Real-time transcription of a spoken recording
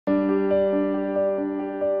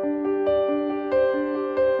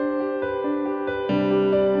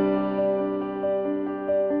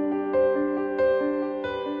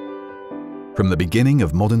From the beginning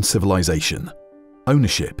of modern civilization,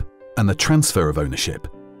 ownership and the transfer of ownership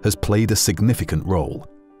has played a significant role.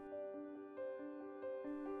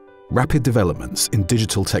 Rapid developments in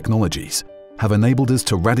digital technologies have enabled us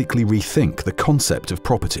to radically rethink the concept of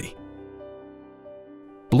property.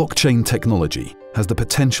 Blockchain technology has the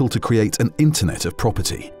potential to create an internet of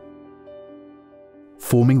property,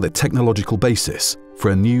 forming the technological basis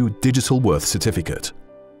for a new digital worth certificate.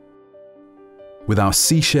 With our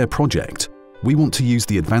C-Share project, we want to use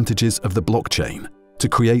the advantages of the blockchain to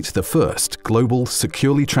create the first global,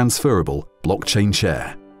 securely transferable blockchain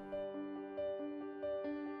share.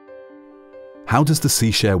 How does the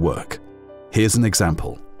C-Share work? Here's an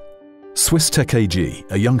example. SwissTech AG,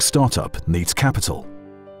 a young startup, needs capital.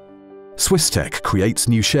 SwissTech creates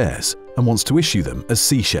new shares and wants to issue them as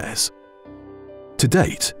C-Shares. To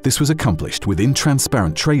date, this was accomplished with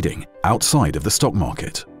Intransparent trading outside of the stock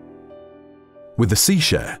market. With the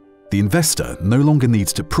C-Share, the investor no longer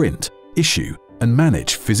needs to print, issue, and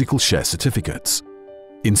manage physical share certificates.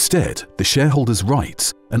 Instead, the shareholder's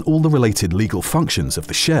rights and all the related legal functions of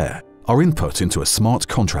the share are input into a smart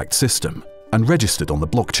contract system and registered on the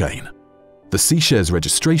blockchain. The C-Share's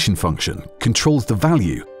registration function controls the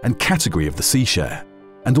value and category of the C-Share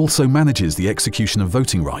and also manages the execution of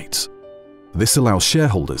voting rights. This allows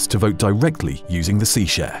shareholders to vote directly using the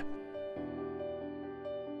C-Share.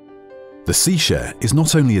 The C-Share is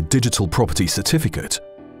not only a digital property certificate,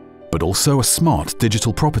 but also a smart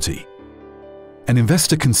digital property. An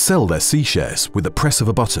investor can sell their C-Shares with the press of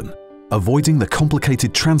a button, avoiding the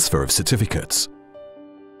complicated transfer of certificates.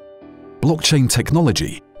 Blockchain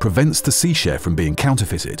technology prevents the C-Share from being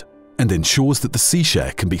counterfeited and ensures that the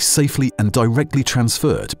C-Share can be safely and directly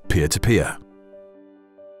transferred peer-to-peer.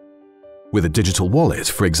 With a digital wallet,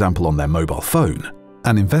 for example on their mobile phone,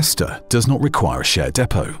 an investor does not require a share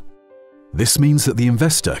depot. This means that the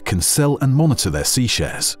investor can sell and monitor their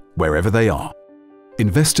C-Shares wherever they are.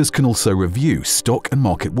 Investors can also review stock and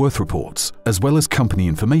market worth reports as well as company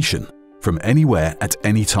information from anywhere at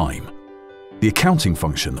any time. The accounting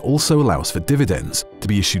function also allows for dividends to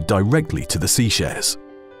be issued directly to the C-Shares.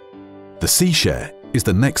 The C-Share is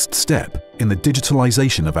the next step in the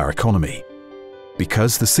digitalization of our economy.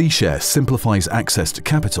 Because the C-Share simplifies access to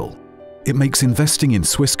capital, it makes investing in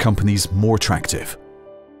Swiss companies more attractive,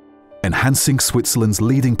 enhancing Switzerland's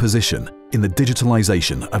leading position in the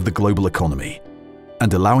digitalization of the global economy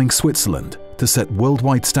and allowing Switzerland to set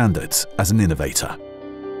worldwide standards as an innovator.